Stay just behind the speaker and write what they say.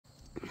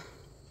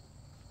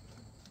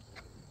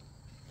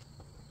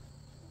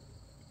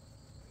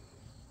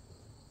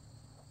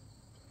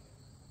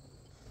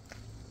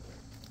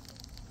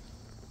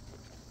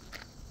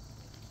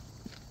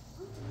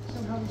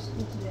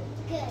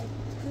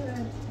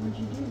What'd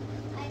you do?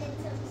 I did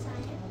some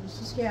cider.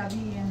 This is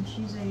Gabby, and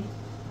she's 8.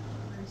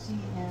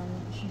 Gracie,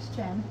 and she's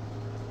 10.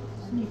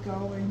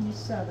 Nico, and he's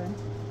 7.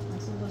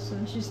 That's Alyssa,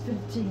 and she's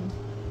 15.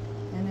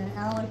 And then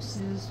Alex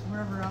is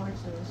wherever Alex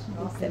is.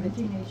 He's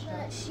 17.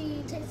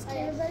 She takes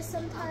care of us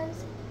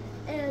sometimes,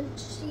 and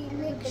she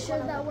makes sure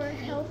that we're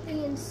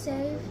healthy and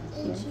safe,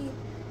 and she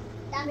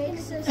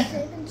makes us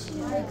safe, and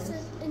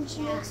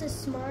she makes us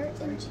smart,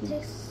 and she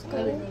takes us to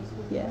school,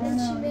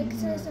 and she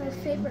makes us our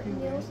favorite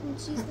meals, and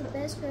she's the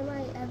best grandma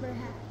I ever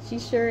had. She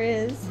sure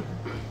is.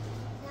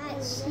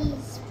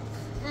 She's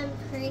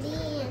pretty,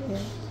 and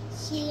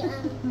she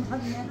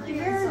Thank you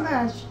very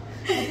much.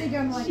 I think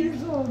I'm like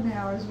years old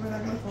now is what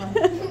I look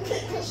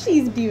like.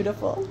 She's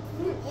beautiful.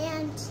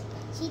 and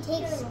she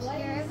takes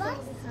care of us.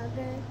 Hug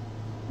her.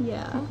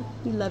 Yeah.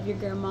 You love your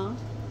grandma.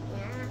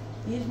 Yeah.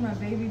 He's my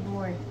baby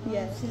boy.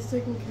 Yes. She's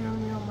taken care of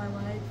me all my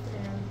life,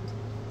 and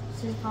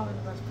she's probably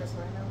the best person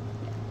I know.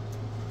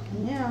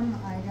 Him,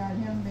 I got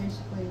him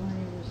basically when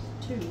he was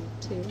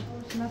 2.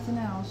 There's nothing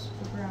else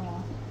for grandma.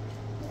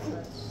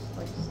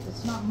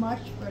 It's not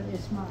much, but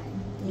it's mine,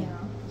 you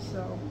know.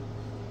 So,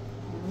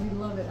 and we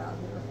love it out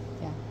here.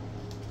 Yeah.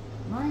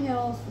 My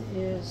health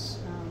is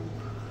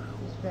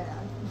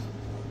bad.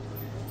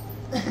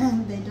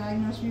 They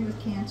diagnosed me with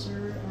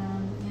cancer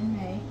in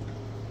May,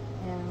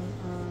 and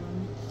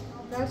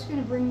God's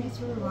going to bring me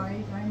through.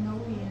 I know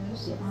He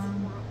is. Yes.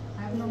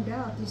 I have no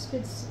doubt. These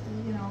kids,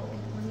 you know,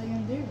 what are they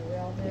going to do?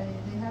 Well,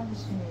 they have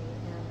this to me,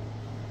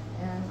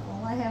 and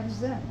all I have is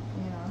them,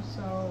 you know.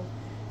 So,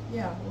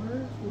 yeah,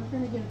 we're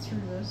going to get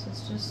through this.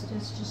 It's just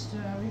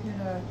we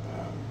hit a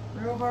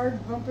real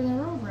hard bump in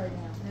the road right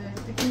now.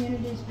 The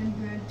community's been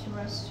good to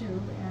us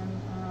too,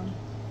 and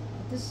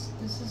this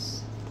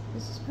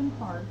has been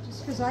hard.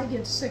 Just because I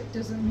get sick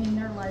doesn't mean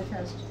their life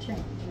has to change,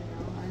 you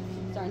know. I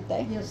mean, Aren't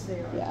they? Yes, they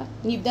are. Yeah.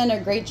 You've done a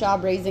great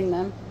job raising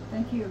them.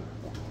 Thank you.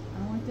 Yeah.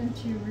 I want them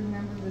to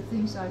remember the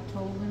things I've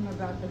told them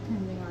about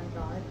depending on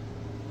God,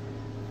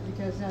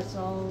 because that's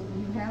all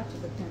you have to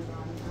depend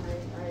on.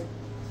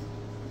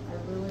 I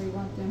really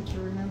want them to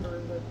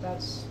remember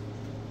that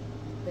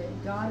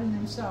God and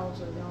themselves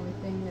are the only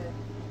thing that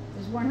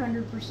is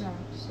 100%.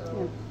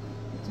 So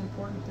it's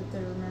important that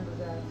they remember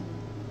that.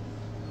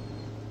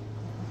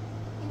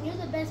 And you're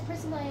the best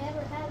person I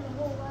ever had in the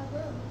whole wide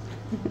world.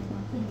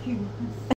 Thank you.